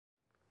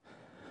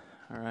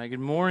All right, good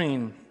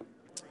morning.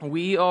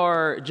 We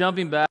are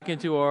jumping back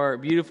into our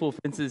Beautiful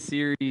Fences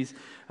series,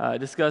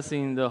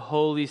 discussing the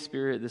Holy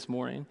Spirit this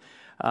morning.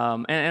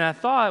 And I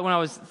thought when I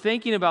was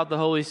thinking about the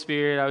Holy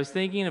Spirit, I was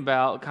thinking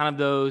about kind of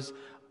those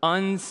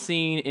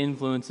unseen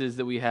influences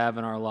that we have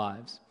in our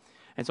lives.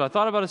 And so I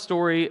thought about a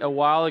story a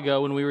while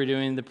ago when we were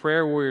doing the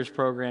Prayer Warriors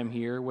program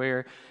here,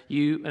 where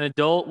an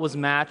adult was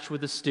matched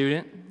with a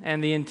student,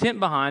 and the intent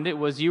behind it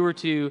was you were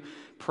to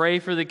pray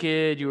for the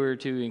kid, you were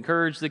to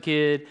encourage the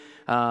kid.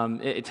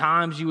 At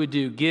times you would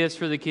do gifts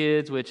for the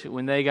kids, which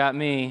when they got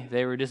me,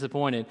 they were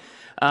disappointed.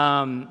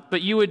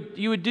 But you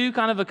would do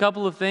kind of a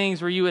couple of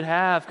things where you would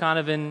have kind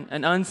of an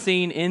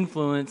unseen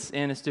influence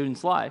in a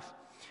student's life.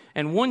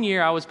 And one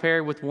year I was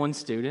paired with one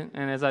student,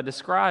 and as I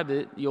describe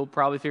it, you'll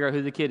probably figure out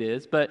who the kid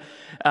is, but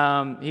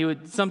he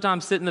would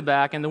sometimes sit in the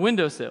back in the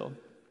windowsill.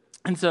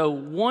 And so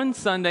one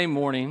Sunday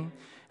morning,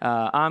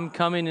 I'm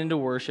coming into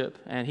worship,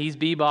 and he's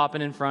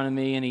bebopping in front of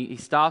me, and he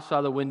stops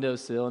by the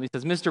windowsill, and he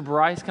says, "Mr.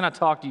 Bryce, can I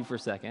talk to you for a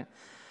second?"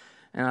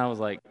 And I was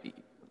like,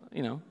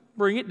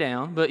 bring it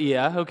down, but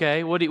yeah,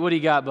 okay, what do you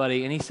got,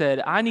 buddy? And he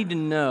said, "I need to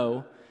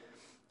know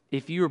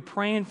if you were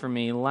praying for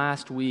me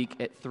last week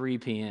at 3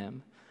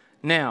 p.m.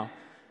 Now,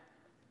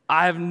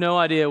 I have no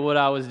idea what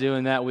I was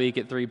doing that week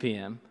at 3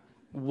 p.m.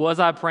 Was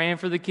I praying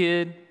for the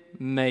kid?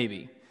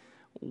 Maybe.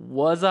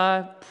 Was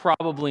I?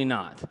 Probably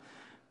not.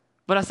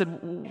 But I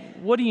said,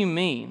 "What do you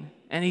mean?"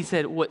 And he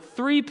said, "At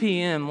 3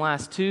 p.m.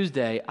 last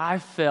Tuesday, I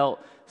felt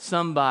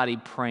somebody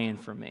praying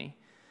for me."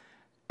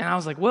 And I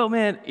was like, "Well,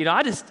 man,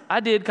 I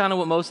did kind of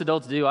what most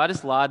adults do. I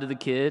just lied to the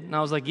kid." And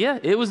I was like, "Yeah,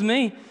 it was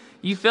me.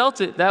 You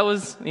felt it. That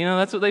was,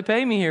 that's what they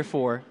pay me here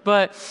for."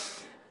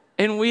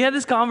 And we had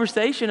this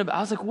conversation about,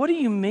 I was like, "What do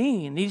you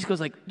mean?" And he just goes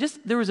like,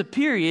 there was a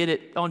period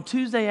on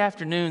Tuesday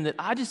afternoon that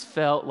I just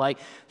felt like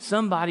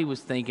somebody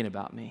was thinking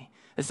about me,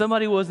 that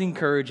somebody was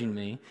encouraging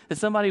me, that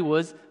somebody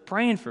was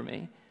praying for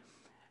me.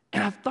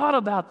 And I've thought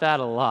about that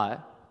a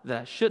lot,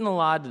 that I shouldn't have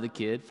lied to the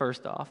kid,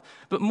 first off,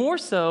 but more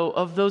so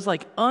of those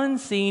like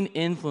unseen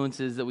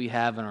influences that we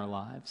have in our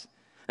lives.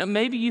 Now,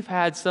 maybe you've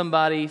had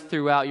somebody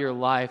throughout your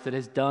life that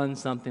has done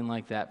something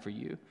like that for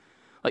you.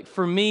 Like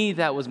for me,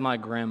 that was my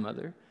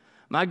grandmother.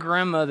 My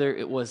grandmother,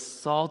 it was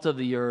salt of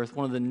the earth,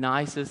 one of the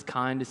nicest,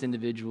 kindest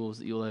individuals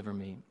that you'll ever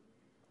meet.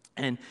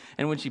 And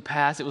when she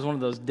passed, it was one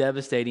of those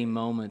devastating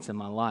moments in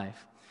my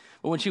life.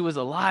 But when she was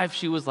alive,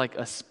 she was like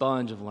a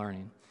sponge of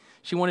learning.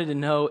 She wanted to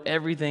know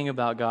everything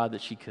about God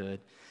that she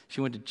could.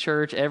 She went to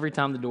church every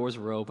time the doors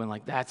were open.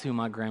 Like, that's who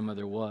my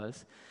grandmother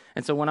was.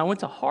 And so when I went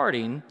to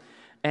Harding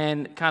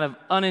and kind of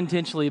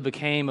unintentionally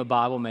became a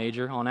Bible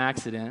major on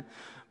accident,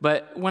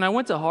 but when I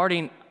went to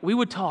Harding, we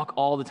would talk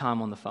all the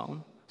time on the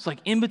phone. So like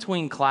in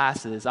between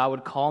classes, I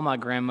would call my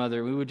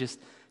grandmother. We would just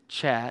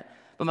chat.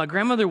 But my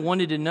grandmother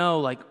wanted to know,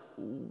 like,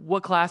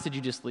 what class did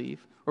you just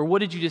leave? Or what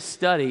did you just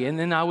study? And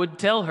then I would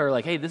tell her,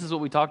 like, hey, this is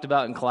what we talked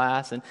about in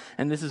class, and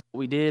this is what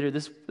we did, or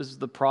this is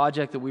the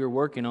project that we were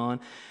working on.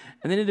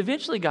 And then it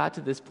eventually got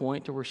to this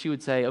point to where she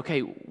would say,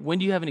 "Okay, when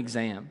do you have an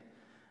exam?"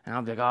 And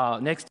I'd be like, "Oh,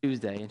 next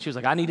Tuesday." And she was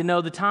like, "I need to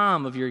know the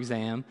time of your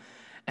exam."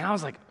 And I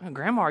was like,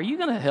 "Grandma, are you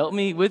going to help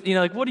me with,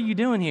 what are you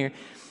doing here?"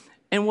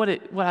 And what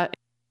I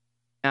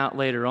out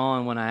later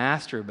on when I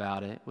asked her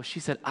about it was she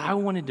said, "I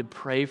wanted to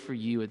pray for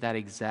you at that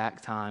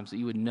exact time so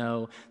you would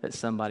know that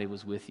somebody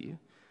was with you."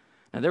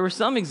 Now, there were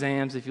some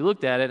exams, if you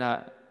looked at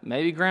it,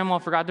 maybe Grandma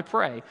forgot to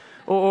pray.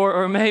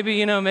 Or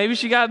maybe, maybe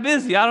she got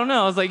busy. I don't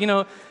know. I was like,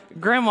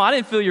 "Grandma, I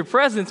didn't feel your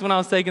presence when I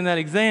was taking that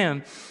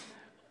exam."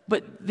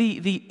 But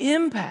the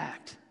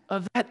impact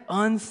of that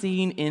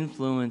unseen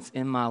influence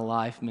in my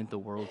life meant the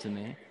world to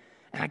me.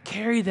 And I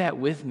carry that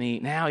with me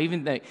now,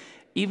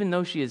 even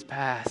though she has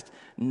passed,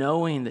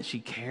 knowing that she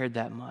cared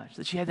that much,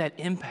 that she had that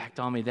impact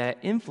on me, that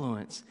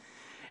influence.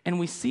 And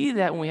we see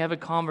that when we have a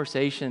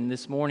conversation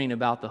this morning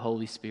about the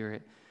Holy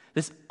Spirit,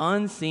 this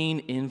unseen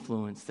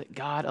influence that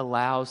God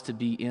allows to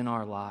be in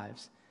our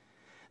lives,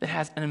 that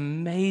has an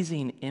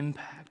amazing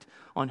impact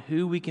on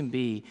who we can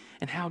be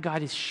and how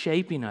God is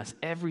shaping us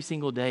every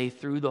single day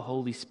through the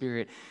Holy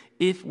Spirit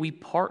if we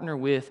partner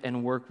with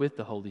and work with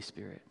the Holy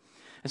Spirit.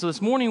 And so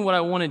this morning what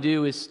I want to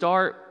do is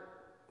start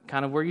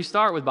kind of where you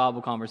start with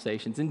Bible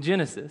conversations, in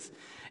Genesis,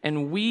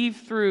 and weave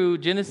through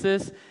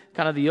Genesis,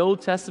 kind of the Old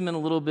Testament a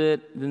little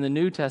bit, then the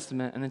New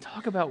Testament, and then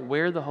talk about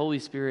where the Holy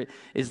Spirit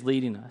is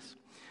leading us.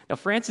 Now,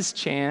 Francis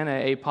Chan,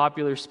 a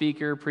popular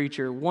speaker,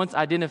 preacher, once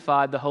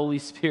identified the Holy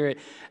Spirit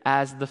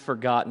as the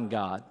forgotten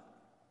God.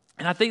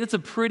 And I think that's a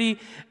pretty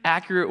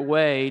accurate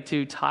way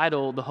to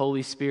title the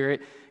Holy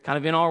Spirit kind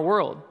of in our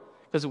world.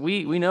 Because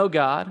we know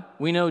God,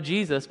 we know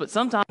Jesus, but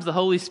sometimes the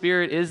Holy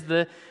Spirit is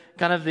the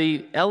kind of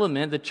the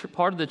element,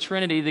 part of the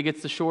Trinity that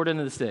gets the short end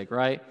of the stick,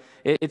 right?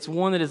 It's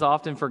one that is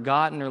often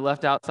forgotten or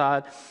left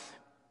outside,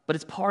 but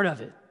it's part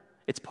of it.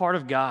 It's part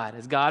of God.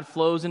 As God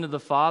flows into the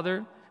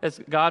Father,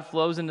 as God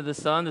flows into the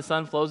Son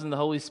flows into the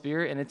Holy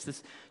Spirit, and it's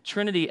this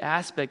Trinity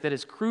aspect that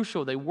is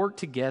crucial. They work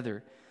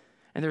together,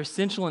 and they're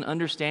essential in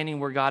understanding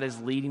where God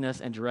is leading us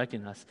and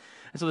directing us.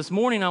 And so this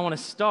morning I want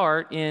to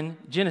start in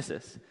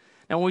Genesis.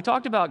 Now, when we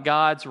talked about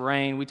God's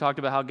reign, we talked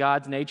about how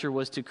God's nature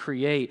was to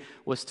create,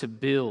 was to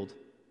build.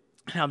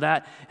 How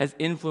that has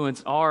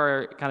influenced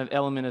our kind of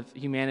element of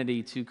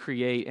humanity to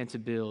create and to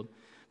build.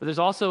 But there's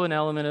also an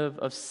element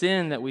of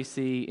sin that we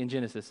see in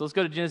Genesis. So let's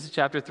go to Genesis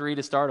chapter 3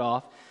 to start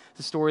off.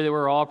 It's a story that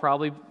we're all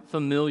probably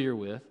familiar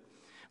with.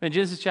 In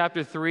Genesis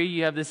chapter 3,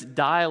 you have this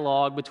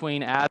dialogue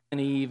between Adam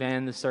and Eve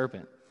and the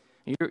serpent.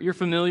 You're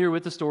familiar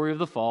with the story of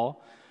the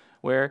fall,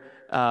 where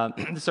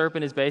the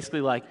serpent is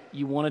basically like,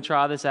 you want to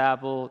try this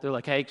apple. They're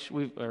like, hey,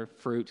 or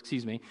fruit,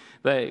 excuse me.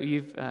 But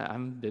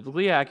I'm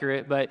biblically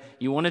accurate, but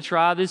you want to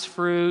try this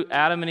fruit.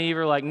 Adam and Eve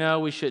are like,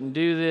 no, we shouldn't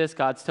do this.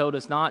 God's told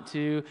us not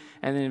to.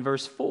 And then in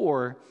verse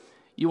 4,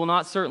 you will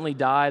not certainly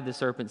die, the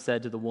serpent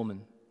said to the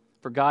woman.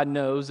 For God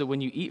knows that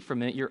when you eat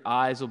from it, your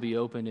eyes will be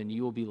opened and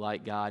you will be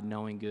like God,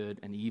 knowing good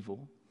and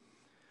evil.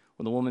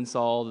 When the woman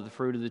saw that the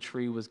fruit of the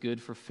tree was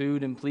good for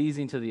food and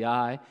pleasing to the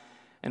eye,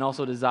 and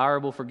also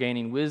desirable for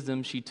gaining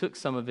wisdom, she took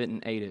some of it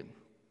and ate it.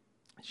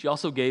 She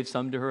also gave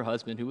some to her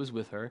husband who was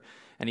with her,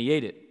 and he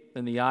ate it.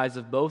 Then the eyes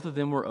of both of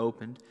them were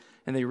opened,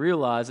 and they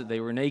realized that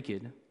they were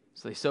naked.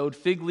 So they sewed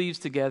fig leaves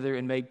together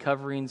and made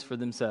coverings for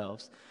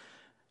themselves.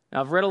 Now,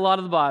 I've read a lot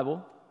of the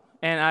Bible,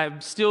 and I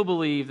still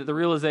believe that the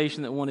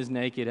realization that one is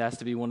naked has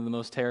to be one of the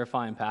most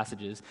terrifying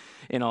passages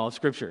in all of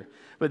Scripture.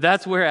 But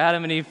that's where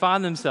Adam and Eve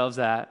find themselves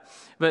at.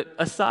 But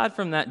aside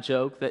from that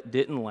joke that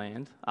didn't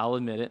land, I'll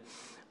admit it,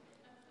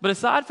 but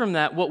aside from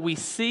that, what we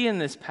see in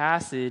this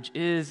passage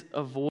is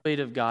a void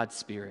of God's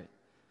Spirit.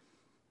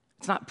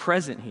 It's not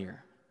present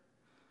here.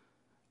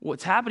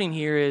 What's happening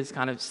here is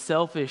kind of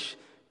selfish,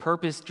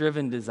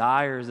 purpose-driven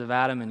desires of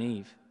Adam and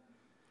Eve,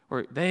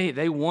 where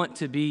they want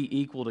to be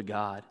equal to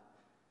God.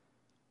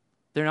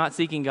 They're not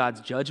seeking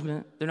God's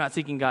judgment. They're not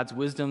seeking God's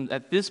wisdom.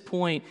 At this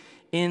point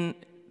in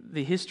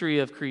the history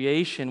of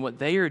creation, what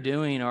they are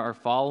doing are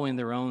following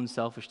their own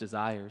selfish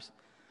desires.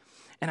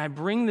 And I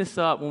bring this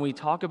up when we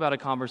talk about a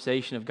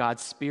conversation of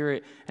God's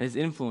Spirit and His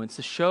influence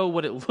to show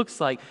what it looks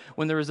like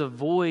when there is a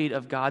void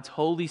of God's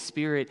Holy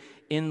Spirit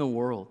in the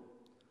world.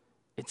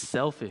 It's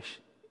selfish.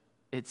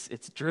 It's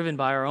driven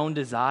by our own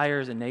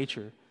desires and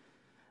nature.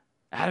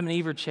 Adam and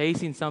Eve are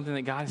chasing something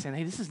that God is saying,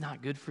 hey, this is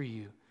not good for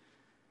you.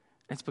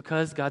 And it's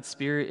because God's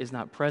Spirit is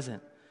not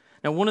present.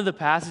 Now, one of the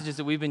passages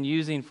that we've been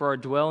using for our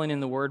dwelling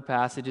in the Word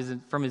passage is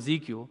from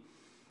Ezekiel.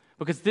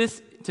 Because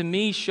this, to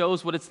me,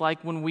 shows what it's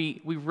like when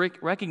we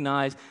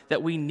recognize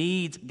that we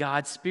need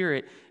God's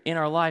Spirit in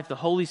our life, the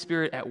Holy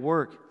Spirit at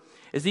work.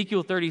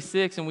 Ezekiel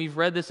 36, and we've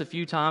read this a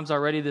few times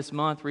already this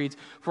month, reads,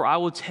 "For I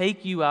will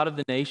take you out of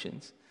the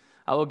nations.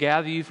 I will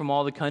gather you from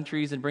all the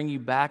countries and bring you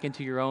back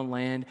into your own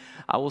land.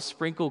 I will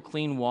sprinkle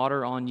clean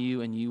water on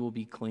you, and you will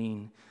be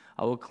clean.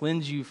 I will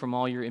cleanse you from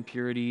all your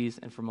impurities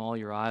and from all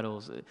your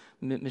idols."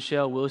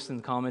 Michelle Wilson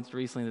commented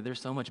recently that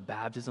there's so much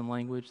baptism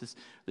language,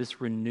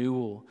 this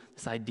renewal,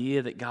 this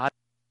idea that God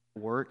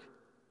will work.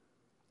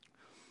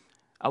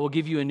 I will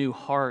give you a new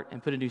heart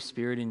and put a new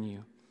spirit in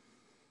you.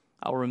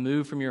 I will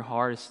remove from your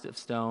heart of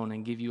stone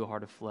and give you a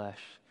heart of flesh.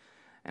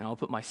 And I'll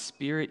put my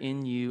spirit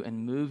in you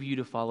and move you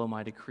to follow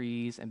my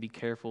decrees and be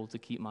careful to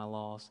keep my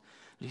laws.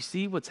 Do you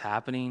see what's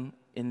happening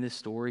in this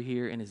story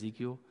here in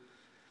Ezekiel?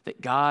 That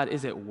God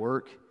is at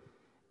work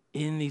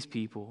in these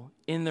people,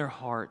 in their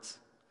hearts.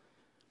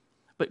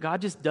 But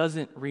God just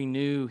doesn't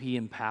renew, He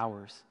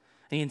empowers.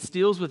 And He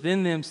instills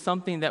within them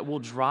something that will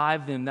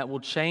drive them, that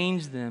will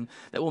change them,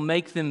 that will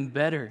make them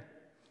better.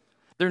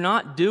 They're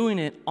not doing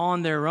it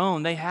on their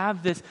own. They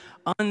have this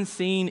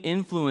unseen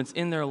influence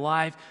in their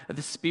life of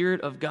the Spirit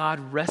of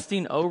God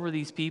resting over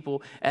these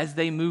people as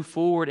they move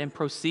forward and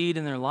proceed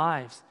in their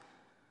lives.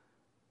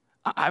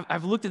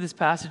 I've looked at this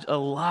passage a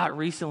lot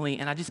recently,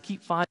 and I just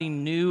keep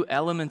finding new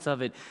elements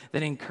of it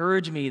that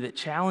encourage me, that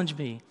challenge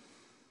me.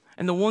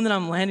 And the one that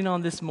I'm landing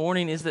on this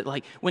morning is that,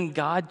 like, when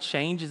God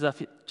changes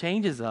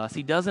us,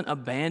 He doesn't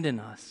abandon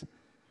us.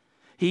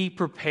 He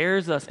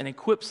prepares us and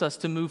equips us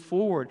to move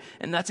forward.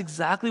 And that's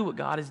exactly what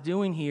God is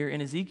doing here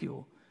in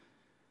Ezekiel.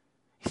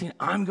 He's saying,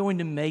 I'm going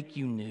to make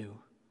you new.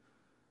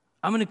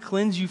 I'm going to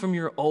cleanse you from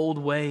your old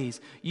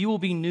ways. You will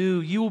be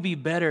new. You will be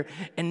better.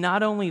 And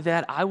not only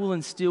that, I will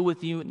instill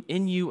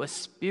in you a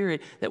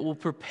spirit that will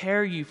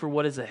prepare you for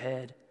what is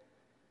ahead.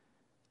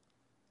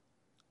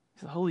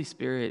 The Holy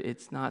Spirit,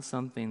 it's not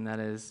something that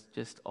is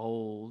just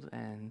old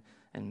and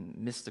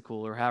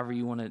mystical or however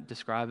you want to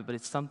describe it, but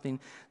it's something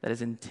that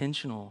is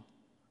intentional,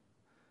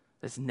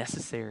 that's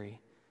necessary,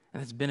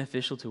 and that's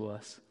beneficial to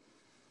us.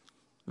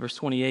 Verse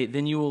 28,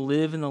 "Then you will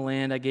live in the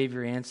land I gave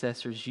your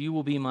ancestors. You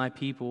will be my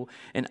people,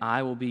 and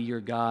I will be your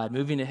God."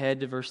 Moving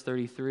ahead to verse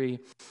 33,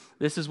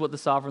 this is what the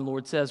sovereign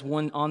Lord says.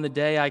 "On the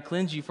day I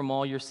cleanse you from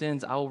all your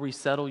sins, I will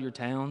resettle your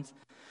towns,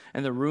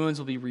 and the ruins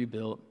will be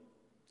rebuilt.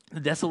 The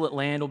desolate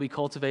land will be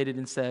cultivated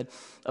instead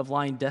of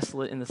lying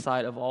desolate in the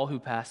sight of all who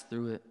pass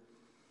through it.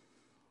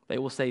 They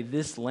will say,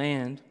 'This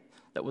land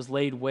that was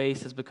laid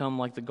waste has become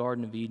like the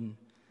Garden of Eden.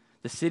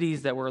 The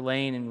cities that were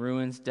laying in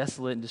ruins,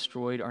 desolate and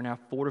destroyed, are now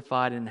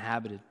fortified and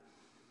inhabited.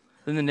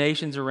 Then the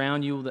nations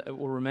around you that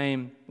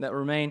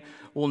remain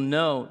will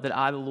know that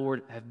I, the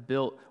Lord, have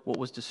built what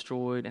was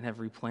destroyed and have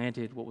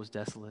replanted what was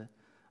desolate.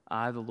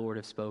 I, the Lord,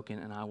 have spoken,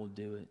 and I will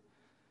do it.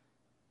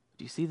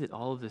 Do you see that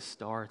all of this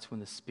starts when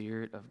the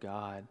Spirit of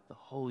God, the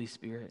Holy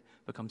Spirit,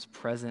 becomes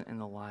present in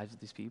the lives of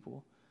these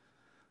people?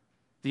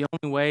 The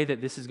only way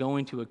that this is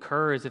going to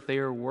occur is if they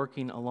are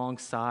working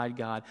alongside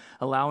God,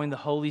 allowing the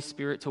Holy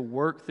Spirit to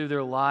work through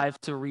their lives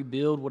to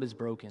rebuild what is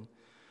broken,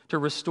 to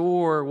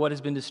restore what has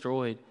been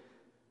destroyed.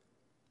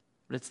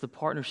 But it's the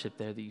partnership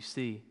there that you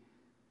see.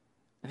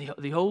 And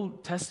the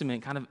Old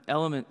Testament kind of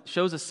element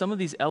shows us some of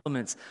these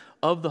elements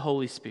of the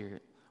Holy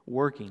Spirit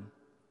working.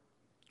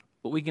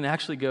 But we can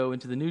actually go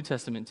into the New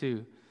Testament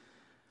too.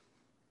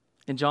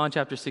 In John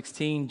chapter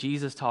 16,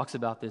 Jesus talks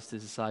about this to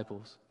his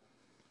disciples.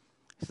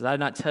 He says, I did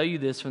not tell you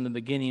this from the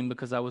beginning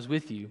because I was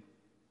with you.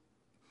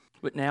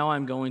 But now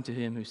I'm going to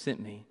him who sent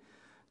me.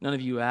 None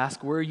of you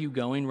ask, where are you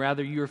going?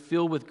 Rather, you are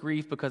filled with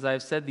grief because I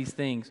have said these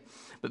things.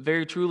 But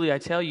very truly, I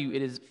tell you,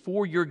 it is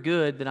for your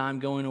good that I'm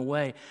going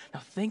away. Now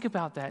think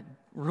about that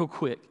real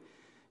quick.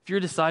 If you're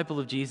a disciple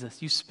of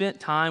Jesus, you spent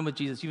time with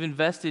Jesus, you've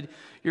invested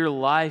your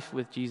life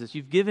with Jesus,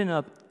 you've given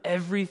up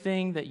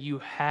everything that you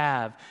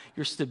have,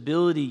 your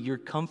stability, your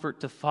comfort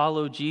to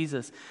follow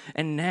Jesus.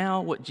 And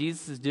now what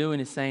Jesus is doing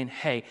is saying,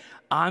 hey,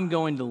 I'm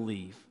going to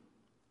leave.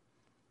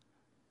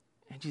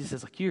 And Jesus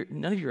says,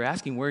 none of you are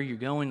asking where you're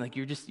going.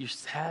 You're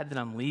sad that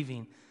I'm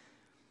leaving.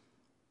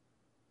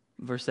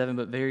 Verse 7,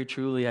 but very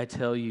truly I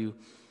tell you,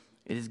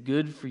 it is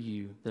good for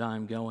you that I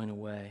am going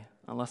away.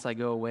 Unless I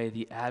go away,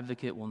 the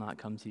advocate will not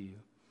come to you.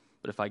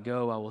 But if I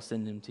go, I will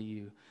send him to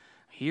you.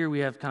 Here we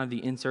have kind of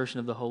the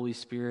insertion of the Holy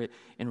Spirit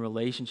in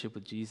relationship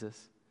with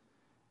Jesus.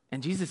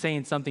 And Jesus is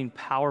saying something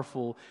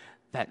powerful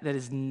that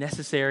is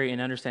necessary in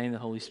understanding the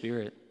Holy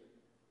Spirit.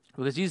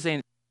 Because Jesus is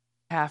saying,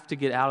 have to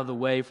get out of the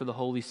way for the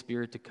Holy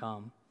Spirit to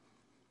come.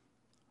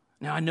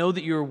 Now, I know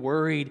that you're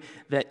worried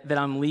that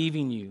I'm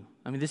leaving you.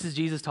 I mean, this is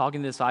Jesus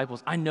talking to the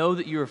disciples. I know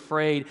that you're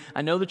afraid.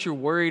 I know that you're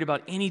worried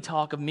about any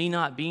talk of me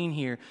not being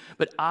here,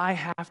 but I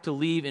have to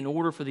leave in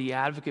order for the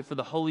advocate, for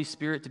the Holy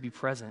Spirit to be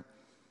present.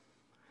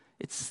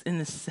 It's in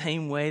the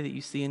same way that you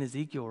see in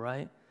Ezekiel,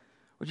 right?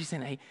 Where he's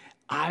saying, hey,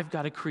 I've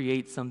got to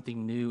create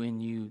something new in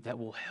you that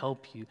will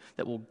help you,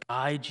 that will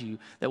guide you,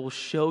 that will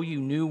show you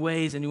new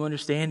ways and new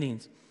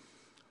understandings.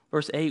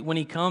 Verse 8, when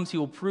he comes, he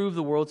will prove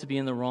the world to be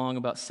in the wrong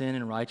about sin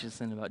and righteousness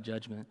and about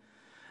judgment.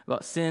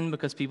 About sin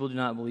because people do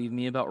not believe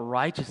me, about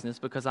righteousness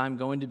because I'm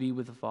going to be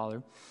with the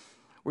Father,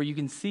 where you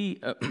can see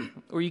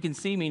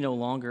me no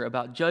longer,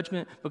 about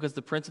judgment because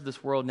the prince of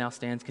this world now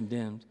stands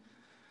condemned.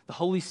 The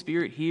Holy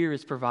Spirit here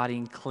is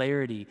providing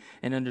clarity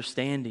and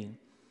understanding.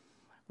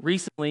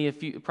 Recently,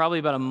 probably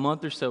about a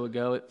month or so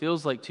ago, it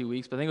feels like 2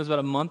 weeks, but I think it was about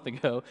a month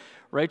ago,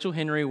 Rachel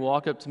Henry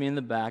walked up to me in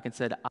the back and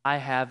said, I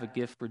have a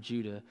gift for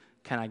Judah.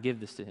 Can I give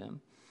this to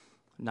him?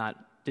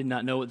 Did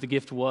not know what the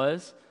gift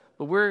was,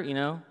 but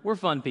we're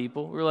fun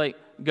people. We're like,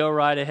 go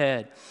right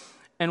ahead.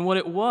 And what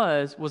it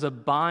was a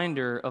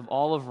binder of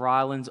all of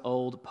Ryland's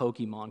old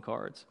Pokemon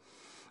cards.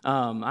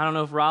 I don't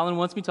know if Ryland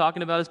wants me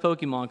talking about his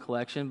Pokemon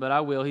collection, but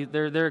I will.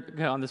 They're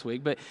on this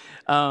week. But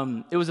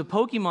it was a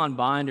Pokemon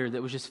binder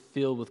that was just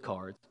filled with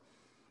cards.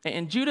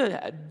 And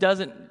Judah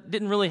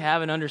didn't really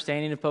have an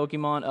understanding of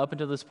Pokemon up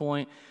until this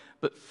point.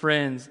 But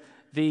friends,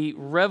 the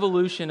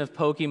revolution of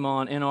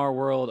Pokemon in our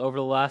world over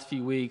the last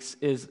few weeks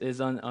is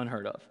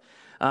unheard of.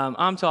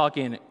 I'm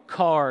talking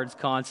cards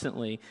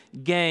constantly,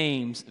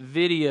 games,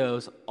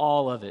 videos,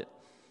 all of it.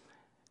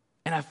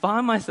 And I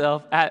find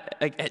myself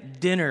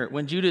at dinner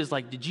when Judah is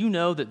like, did you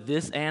know that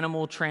this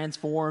animal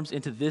transforms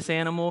into this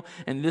animal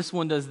and this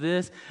one does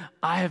this?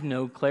 I have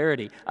no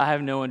clarity. I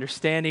have no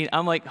understanding.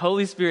 I'm like,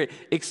 Holy Spirit,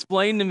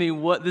 explain to me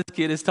what this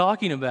kid is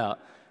talking about.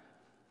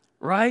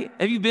 Right?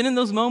 Have you been in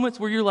those moments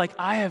where you're like,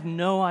 I have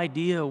no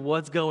idea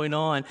what's going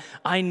on.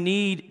 I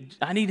need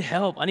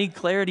help. I need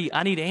clarity.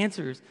 I need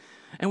answers.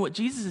 And what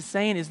Jesus is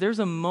saying is there's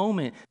a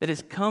moment that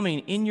is coming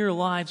in your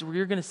lives where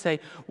you're going to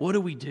say, what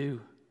do we do?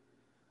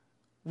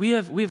 We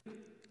have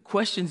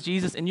questions,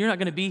 Jesus, and you're not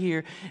going to be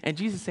here. And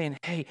Jesus is saying,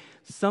 hey,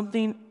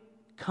 something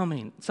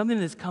that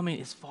is coming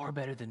is far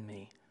better than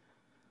me.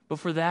 But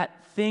for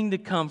that thing to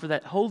come, for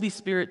that Holy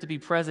Spirit to be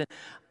present,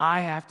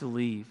 I have to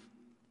leave.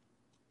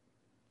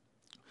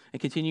 And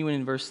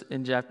continuing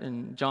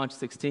in John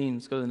 16,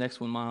 let's go to the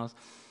next one, Miles.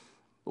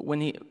 But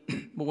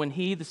when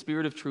he, the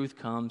Spirit of truth,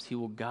 comes, he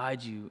will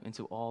guide you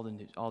into all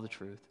the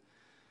truth.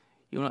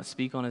 He will not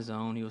speak on his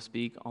own. He will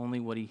speak only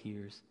what he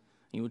hears.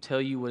 He will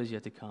tell you what is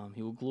yet to come.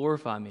 He will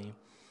glorify me,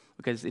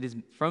 because it is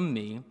from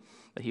me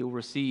that he will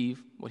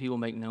receive what he will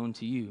make known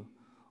to you.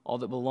 All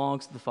that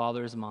belongs to the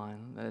Father is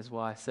mine. That is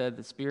why I said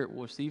the Spirit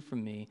will receive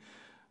from me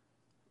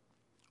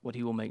what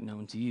he will make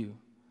known to you.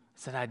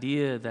 It's that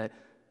idea that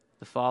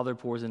the Father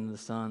pours into the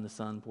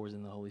Son pours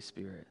into the Holy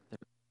Spirit. They're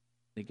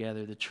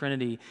together. The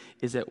Trinity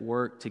is at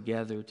work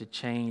together to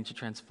change, to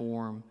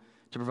transform,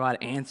 to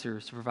provide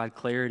answers, to provide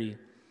clarity.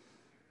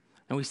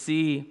 And we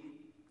see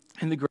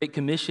in the Great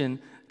Commission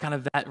kind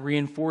of that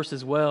reinforced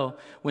as well.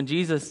 When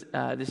Jesus,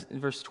 this in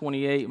verse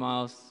 28,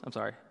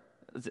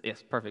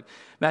 Yes, perfect.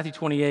 Matthew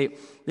 28.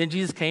 Then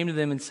Jesus came to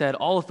them and said,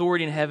 all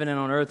authority in heaven and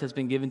on earth has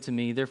been given to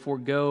me. Therefore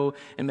go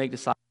and make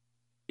disciples,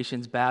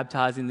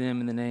 baptizing them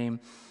in the name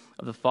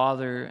of the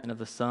Father and of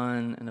the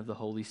Son and of the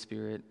Holy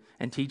Spirit,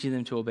 and teaching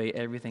them to obey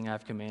everything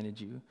I've commanded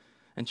you.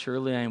 And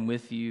surely I am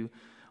with you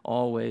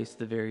always to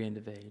the very end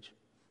of age.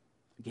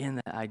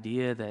 Again, that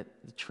idea that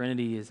the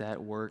Trinity is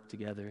at work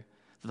together.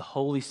 The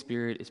Holy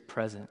Spirit is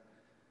present.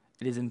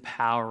 It is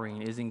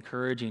empowering, it is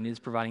encouraging, it is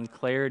providing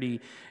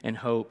clarity and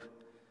hope.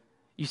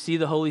 You see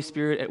the Holy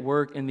Spirit at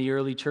work in the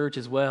early church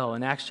as well.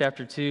 In Acts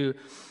chapter 2,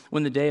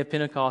 when the day of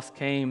Pentecost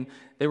came,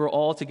 they were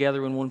all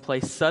together in one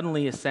place.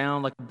 Suddenly a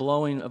sound like the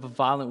blowing of a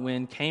violent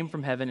wind came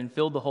from heaven and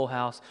filled the whole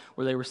house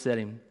where they were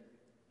sitting.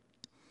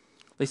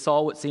 They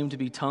saw what seemed to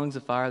be tongues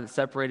of fire that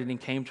separated and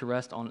came to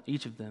rest on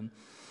each of them.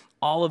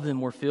 All of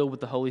them were filled with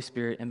the Holy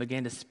Spirit and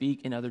began to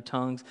speak in other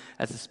tongues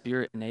as the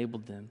Spirit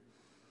enabled them.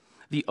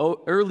 The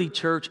early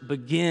church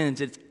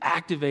begins, it's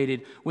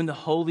activated when the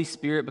Holy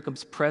Spirit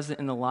becomes present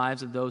in the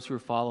lives of those who are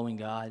following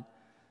God.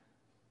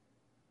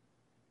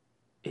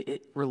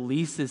 It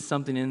releases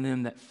something in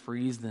them that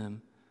frees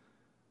them.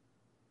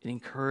 It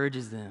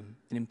encourages them.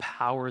 It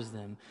empowers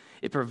them.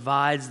 It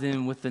provides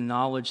them with the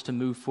knowledge to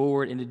move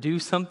forward and to do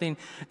something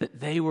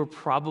that they were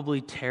probably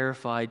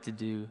terrified to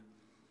do,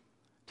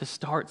 to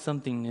start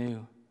something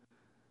new.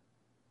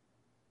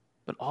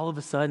 But all of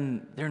a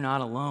sudden, they're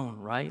not alone,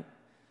 right?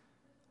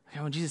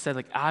 When Jesus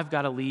said, I've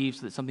got to leave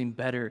so that something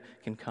better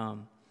can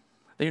come.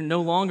 They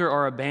no longer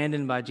are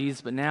abandoned by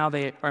Jesus, but now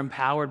they are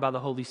empowered by the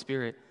Holy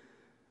Spirit.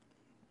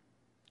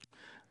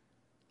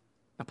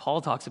 Now,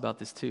 Paul talks about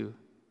this too.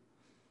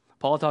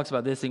 Paul talks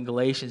about this in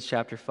Galatians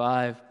chapter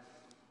 5.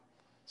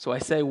 So I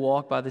say,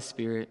 walk by the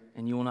Spirit,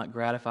 and you will not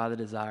gratify the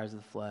desires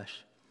of the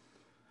flesh.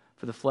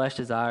 For the flesh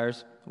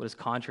desires what is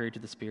contrary to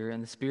the Spirit,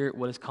 and the Spirit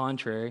what is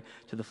contrary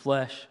to the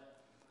flesh.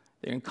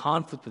 They're in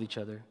conflict with each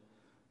other,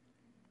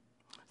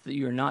 so that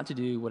you are not to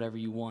do whatever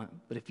you want.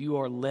 But if you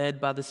are led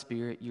by the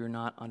Spirit, you are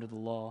not under the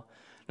law.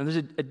 Now, there's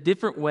a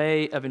different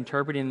way of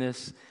interpreting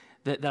this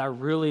that I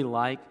really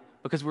like,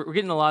 because we're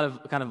getting a lot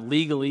of kind of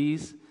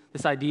legalese,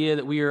 this idea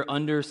that we are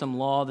under some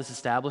law, this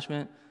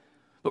establishment.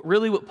 But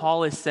really what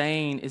Paul is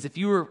saying is if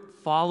you are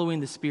following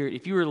the Spirit,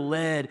 if you are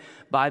led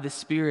by the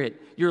Spirit,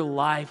 your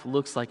life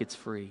looks like it's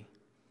free.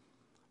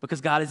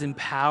 Because God is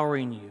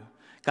empowering you.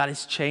 God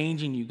is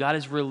changing you. God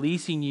is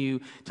releasing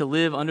you to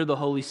live under the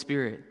Holy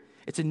Spirit.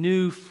 It's a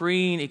new,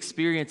 freeing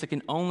experience that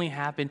can only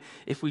happen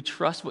if we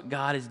trust what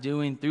God is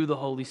doing through the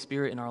Holy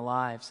Spirit in our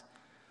lives.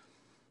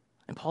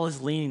 And Paul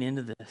is leaning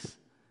into this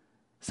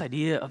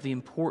idea of the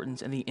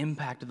importance and the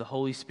impact of the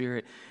Holy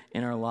Spirit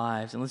in our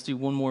lives. And let's do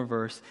one more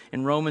verse.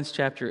 In Romans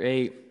chapter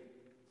 8,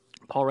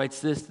 Paul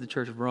writes this to the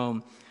church of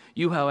Rome.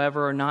 You,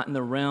 however, are not in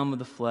the realm of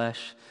the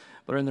flesh,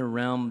 but are in the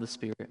realm of the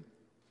Spirit.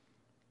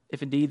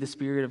 If indeed the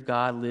Spirit of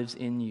God lives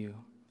in you,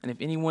 and if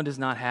anyone does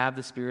not have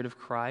the Spirit of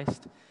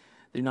Christ,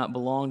 they do not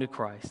belong to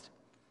Christ.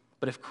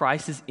 But if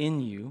Christ is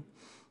in you,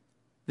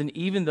 then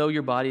even though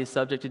your body is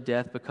subject to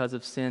death because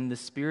of sin, the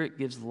Spirit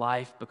gives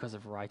life because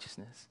of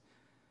righteousness.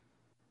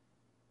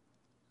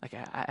 Like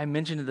I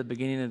mentioned at the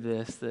beginning of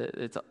this,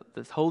 that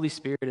the Holy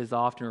Spirit is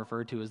often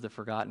referred to as the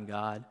forgotten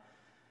God.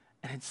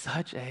 And it's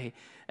such a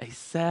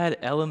sad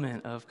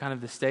element of kind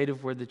of the state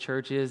of where the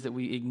church is that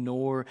we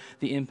ignore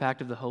the impact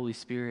of the Holy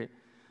Spirit.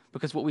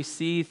 Because what we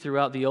see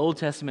throughout the Old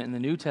Testament and the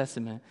New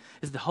Testament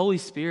is the Holy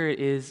Spirit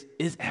is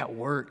at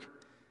work.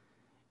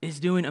 Is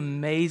doing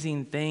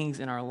amazing things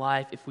in our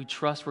life if we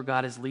trust where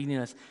God is leading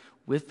us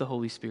with the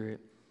Holy Spirit.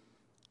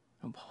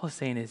 And what Paul is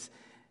saying is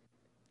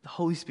the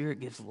Holy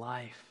Spirit gives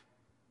life.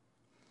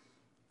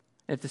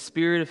 If the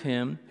Spirit of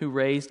Him who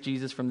raised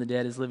Jesus from the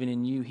dead is living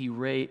in you,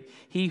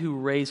 He who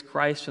raised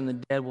Christ from the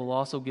dead will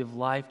also give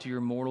life to your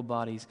mortal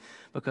bodies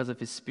because of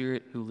His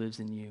Spirit who lives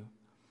in you.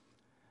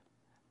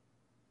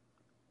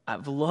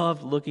 I've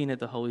loved looking at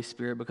the Holy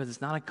Spirit because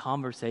it's not a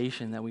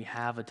conversation that we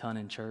have a ton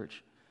in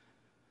church.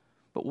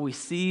 But what we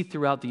see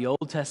throughout the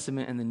Old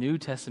Testament and the New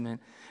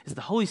Testament is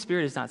the Holy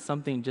Spirit is not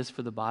something just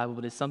for the Bible,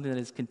 but it's something that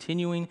is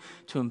continuing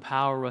to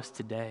empower us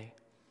today.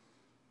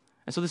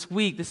 And so this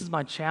week, this is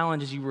my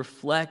challenge as you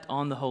reflect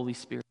on the Holy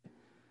Spirit.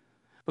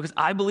 Because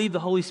I believe the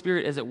Holy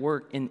Spirit is at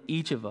work in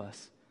each of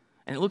us.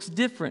 And it looks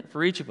different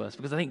for each of us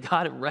because I think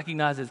God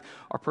recognizes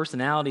our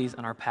personalities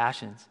and our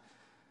passions.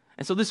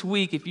 And so this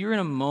week, if you're in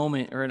a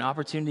moment or an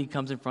opportunity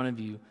comes in front of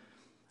you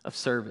of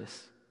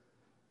service,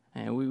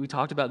 and we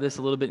talked about this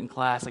a little bit in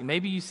class, like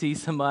maybe you see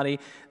somebody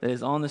that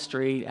is on the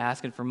street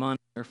asking for money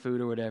or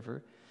food or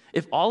whatever.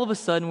 If all of a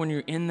sudden when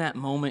you're in that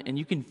moment and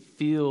you can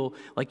feel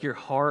like your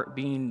heart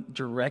being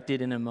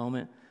directed in a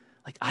moment,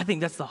 like I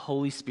think that's the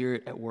Holy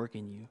Spirit at work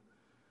in you.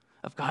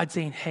 Of God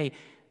saying, hey,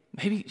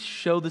 maybe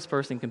show this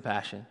person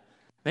compassion.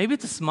 Maybe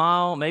it's a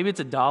smile, maybe it's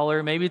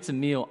 $1, maybe it's a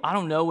meal. I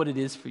don't know what it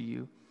is for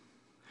you.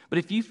 But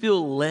if you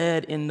feel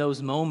led in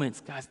those moments,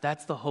 guys,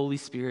 that's the Holy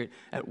Spirit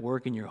at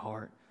work in your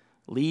heart,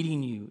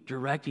 leading you,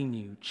 directing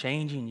you,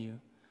 changing you.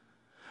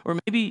 Or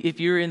maybe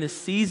if you're in the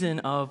season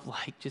of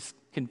like just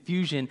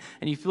confusion,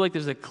 and you feel like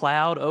there's a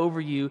cloud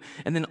over you,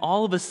 and then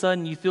all of a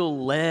sudden you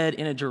feel led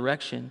in a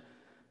direction.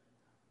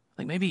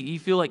 Like maybe you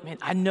feel like, man,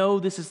 I know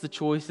this is the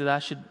choice that I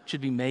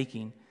should be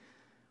making.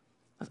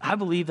 I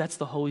believe that's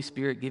the Holy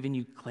Spirit giving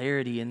you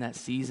clarity in that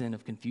season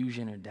of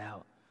confusion or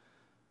doubt.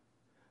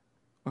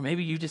 Or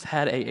maybe you just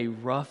had a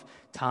rough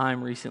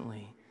time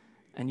recently,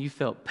 and you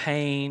felt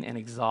pain and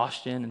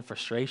exhaustion and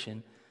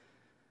frustration.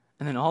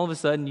 And then all of a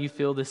sudden you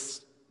feel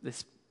this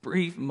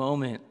brief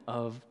moment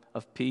of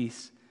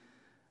peace.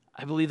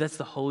 I believe that's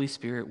the Holy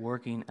Spirit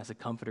working as a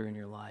comforter in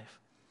your life.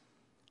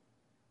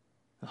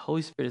 The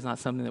Holy Spirit is not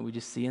something that we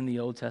just see in the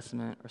Old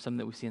Testament or something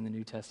that we see in the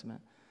New Testament.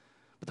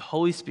 But the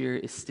Holy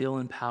Spirit is still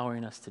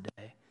empowering us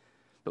today.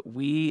 But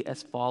we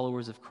as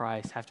followers of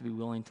Christ have to be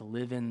willing to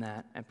live in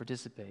that and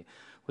participate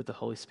with the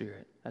Holy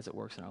Spirit as it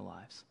works in our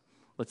lives.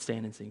 Let's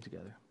stand and sing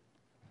together.